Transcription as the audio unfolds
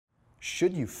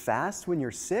Should you fast when you're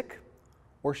sick,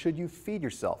 or should you feed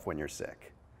yourself when you're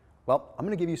sick? Well, I'm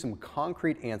going to give you some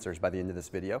concrete answers by the end of this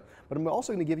video, but I'm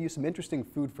also going to give you some interesting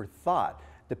food for thought,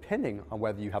 depending on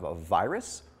whether you have a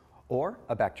virus or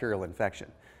a bacterial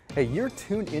infection. Hey, you're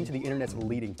tuned into the internet's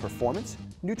leading performance,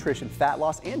 nutrition, fat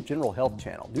loss, and general health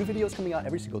channel. New videos coming out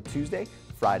every single Tuesday,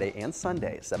 Friday, and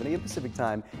Sunday, 7 a.m. Pacific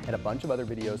time, and a bunch of other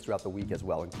videos throughout the week as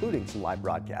well, including some live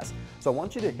broadcasts. So I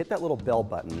want you to hit that little bell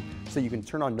button so you can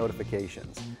turn on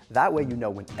notifications. That way you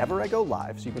know whenever I go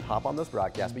live, so you can hop on those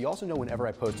broadcasts, but you also know whenever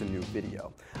I post a new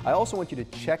video. I also want you to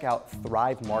check out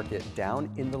Thrive Market down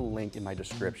in the link in my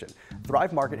description.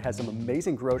 Thrive Market has some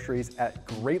amazing groceries at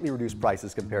greatly reduced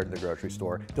prices compared to the grocery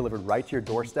store, delivered right to your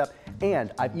doorstep,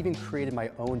 and I've even created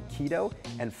my own keto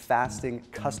and fasting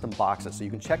custom boxes, so you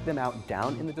can check them out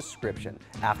down in the description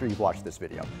after you've watched this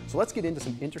video. So let's get into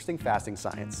some interesting fasting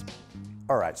science.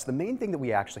 All right, so the main thing that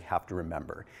we actually have to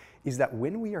remember is that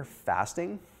when we are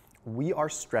fasting, we are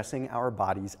stressing our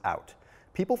bodies out.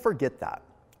 People forget that.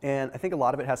 And I think a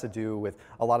lot of it has to do with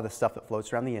a lot of the stuff that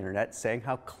floats around the internet saying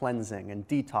how cleansing and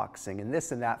detoxing and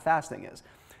this and that fasting is.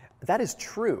 That is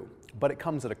true, but it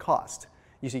comes at a cost.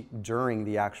 You see, during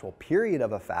the actual period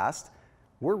of a fast,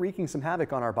 we're wreaking some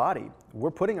havoc on our body.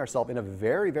 We're putting ourselves in a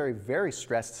very, very, very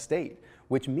stressed state,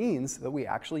 which means that we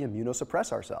actually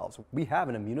immunosuppress ourselves. We have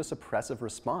an immunosuppressive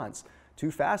response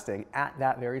to fasting at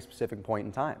that very specific point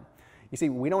in time. You see,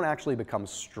 we don't actually become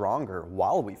stronger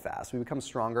while we fast. We become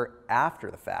stronger after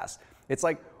the fast. It's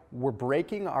like we're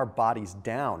breaking our bodies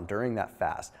down during that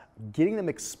fast, getting them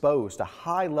exposed to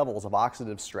high levels of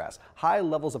oxidative stress, high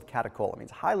levels of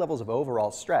catecholamines, high levels of overall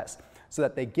stress, so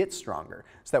that they get stronger,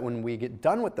 so that when we get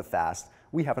done with the fast,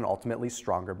 we have an ultimately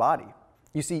stronger body.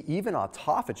 You see, even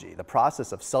autophagy, the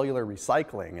process of cellular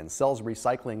recycling and cells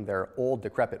recycling their old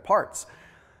decrepit parts,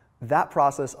 that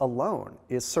process alone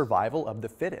is survival of the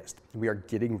fittest. We are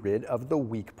getting rid of the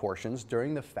weak portions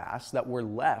during the fast so that we're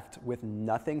left with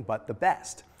nothing but the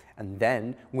best. And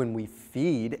then when we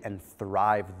feed and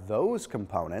thrive those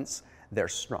components, they're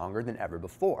stronger than ever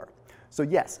before. So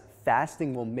yes,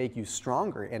 fasting will make you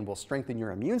stronger and will strengthen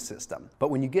your immune system. But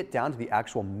when you get down to the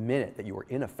actual minute that you are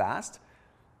in a fast,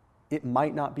 it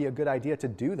might not be a good idea to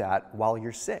do that while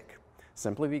you're sick,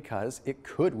 simply because it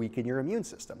could weaken your immune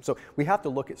system. So we have to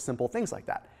look at simple things like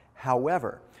that.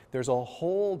 However, there's a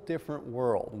whole different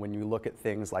world when you look at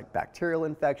things like bacterial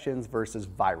infections versus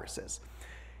viruses.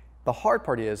 The hard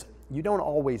part is you don't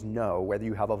always know whether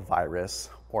you have a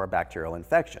virus or a bacterial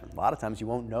infection. A lot of times you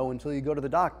won't know until you go to the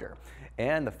doctor.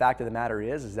 And the fact of the matter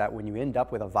is that when you end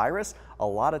up with a virus, a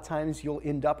lot of times you'll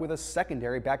end up with a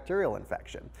secondary bacterial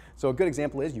infection. So a good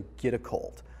example is you get a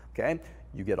cold, okay?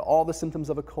 You get all the symptoms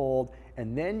of a cold,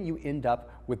 and then you end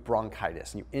up with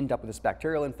bronchitis, and you end up with this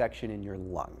bacterial infection in your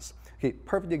lungs. Okay,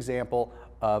 perfect example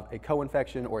of a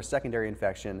co-infection or a secondary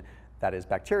infection that is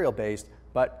bacterial-based,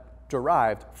 but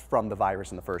derived from the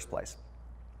virus in the first place.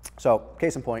 So,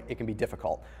 case in point, it can be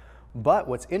difficult. But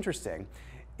what's interesting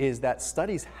is that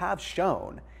studies have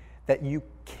shown that you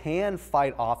can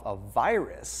fight off a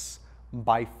virus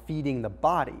by feeding the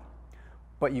body,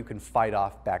 but you can fight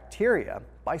off bacteria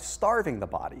by starving the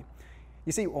body.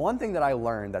 You see, one thing that I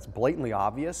learned that's blatantly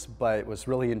obvious, but it was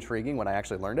really intriguing when I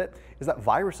actually learned it, is that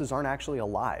viruses aren't actually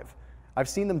alive. I've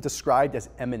seen them described as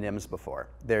M&Ms before.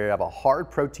 They have a hard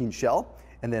protein shell,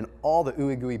 and then all the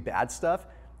ooey gooey bad stuff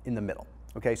in the middle.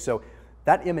 Okay, so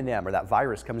that M&M or that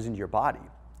virus comes into your body,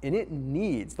 and it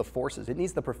needs the forces, it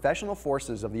needs the professional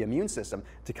forces of the immune system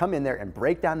to come in there and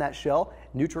break down that shell,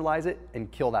 neutralize it,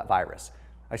 and kill that virus.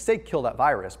 I say kill that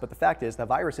virus, but the fact is the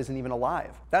virus isn't even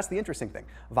alive. That's the interesting thing.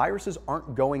 Viruses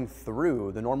aren't going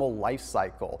through the normal life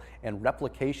cycle and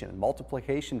replication and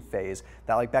multiplication phase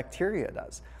that like bacteria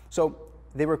does. So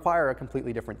they require a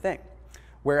completely different thing.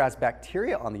 Whereas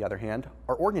bacteria, on the other hand,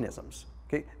 are organisms.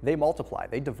 Okay? They multiply,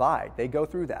 they divide, they go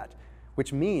through that,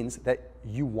 which means that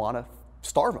you want to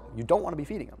starve them. You don't want to be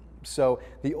feeding them. So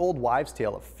the old wives'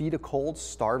 tale of feed a cold,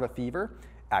 starve a fever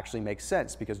actually makes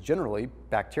sense, because generally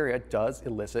bacteria does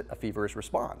elicit a feverish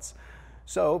response.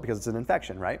 So, because it's an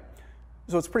infection, right?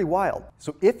 So it's pretty wild.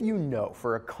 So if you know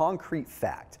for a concrete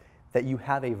fact that you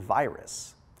have a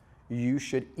virus, you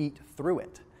should eat through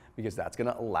it, because that's going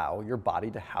to allow your body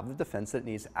to have the defense that it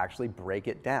needs to actually break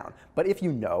it down. But if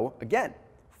you know, again,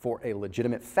 for a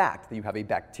legitimate fact that you have a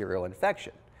bacterial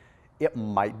infection, it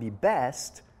might be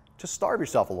best to starve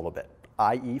yourself a little bit,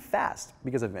 i.e. fast,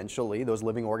 because eventually those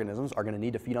living organisms are going to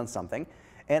need to feed on something.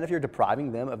 And if you're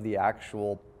depriving them of the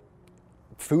actual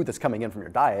food that's coming in from your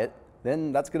diet,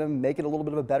 then that's going to make it a little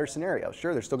bit of a better scenario.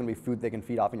 Sure, there's still going to be food they can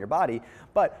feed off in your body,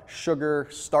 but sugar,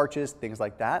 starches, things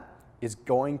like that, is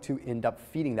going to end up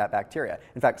feeding that bacteria.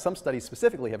 In fact, some studies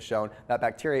specifically have shown that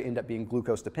bacteria end up being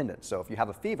glucose dependent. So if you have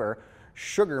a fever,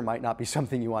 sugar might not be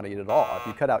something you want to eat at all. If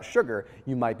you cut out sugar,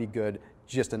 you might be good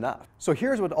just enough. So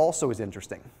here's what also is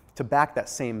interesting to back that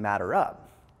same matter up,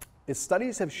 is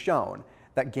studies have shown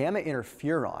that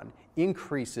gamma-interferon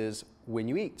increases when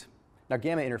you eat. Now,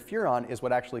 gamma-interferon is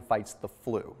what actually fights the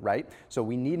flu, right? So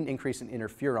we need an increase in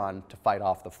interferon to fight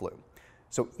off the flu.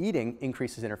 So eating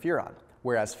increases interferon,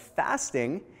 whereas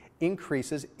fasting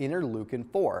increases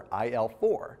interleukin-4,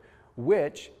 IL-4,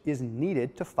 which is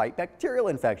needed to fight bacterial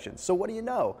infections. So what do you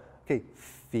know? Okay,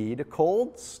 feed a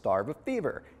cold, starve a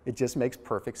fever. It just makes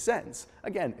perfect sense.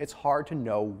 Again, it's hard to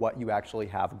know what you actually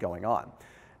have going on.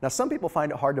 Now, some people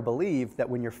find it hard to believe that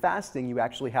when you're fasting, you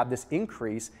actually have this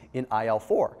increase in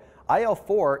IL-4.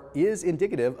 IL-4 is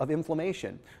indicative of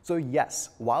inflammation. So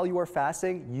yes, while you are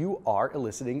fasting, you are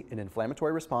eliciting an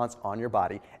inflammatory response on your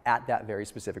body at that very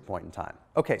specific point in time.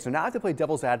 Okay, so now I have to play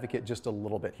devil's advocate just a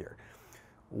little bit here.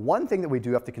 One thing that we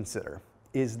do have to consider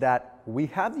is that we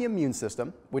have the immune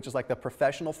system, which is like the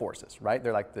professional forces, right?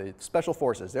 They're like the special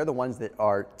forces. They're the ones that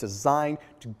are designed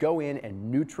to go in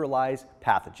and neutralize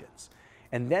pathogens.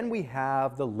 And then we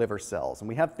have the liver cells, and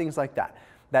we have things like that,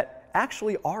 that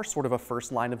actually are sort of a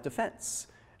first line of defense.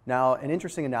 Now, an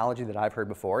interesting analogy that I've heard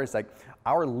before is like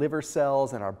our liver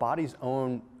cells and our body's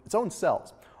own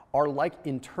cells are like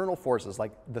internal forces,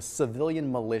 like the civilian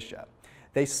militia.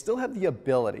 They still have the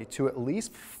ability to at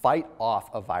least fight off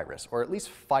a virus or at least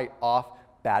fight off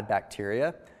bad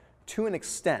bacteria to an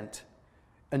extent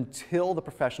until the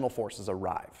professional forces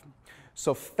arrive.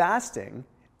 So fasting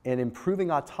and improving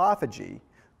autophagy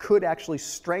could actually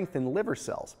strengthen liver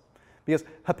cells, because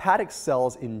hepatic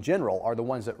cells in general are the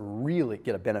ones that really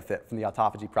get a benefit from the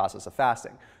autophagy process of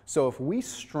fasting. So if we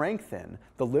strengthen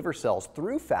the liver cells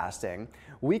through fasting,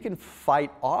 we can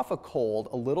fight off a cold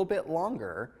a little bit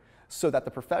longer so that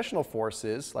the professional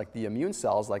forces, like the immune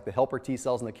cells, like the helper T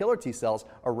cells and the killer T cells,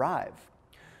 arrive.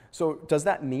 So does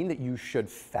that mean that you should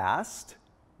fast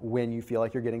when you feel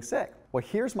like you're getting sick? Well,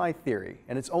 here's my theory,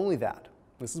 and it's only that.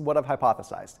 This is what I've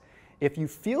hypothesized. If you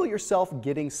feel yourself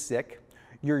getting sick,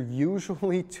 you're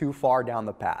usually too far down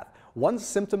the path. Once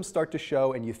symptoms start to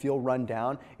show and you feel run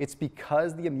down, it's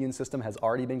because the immune system has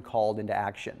already been called into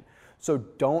action. So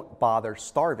don't bother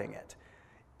starving it.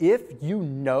 If you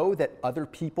know that other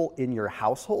people in your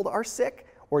household are sick,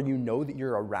 or you know that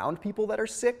you're around people that are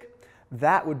sick,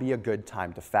 that would be a good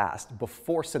time to fast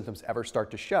before symptoms ever start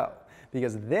to show.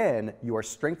 Because then you are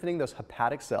strengthening those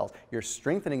hepatic cells, you're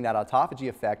strengthening that autophagy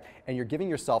effect, and you're giving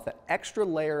yourself that extra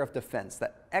layer of defense,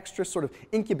 that extra sort of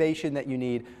incubation that you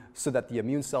need so that the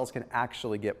immune cells can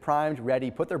actually get primed, ready,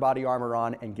 put their body armor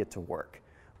on, and get to work.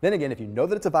 Then again, if you know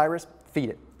that it's a virus, feed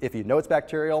it. If you know it's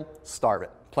bacterial, starve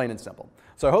it, plain and simple.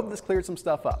 So I hope this cleared some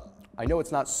stuff up. I know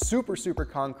it's not super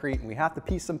concrete and we have to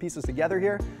piece some pieces together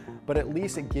here, but at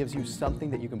least it gives you something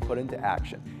that you can put into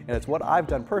action. And it's what I've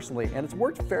done personally, and it's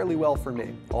worked fairly well for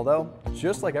me. Although,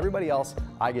 just like everybody else,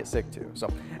 I get sick too.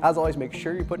 So as always, make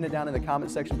sure you're putting it down in the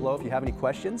comment section below if you have any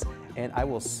questions, and I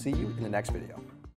will see you in the next video.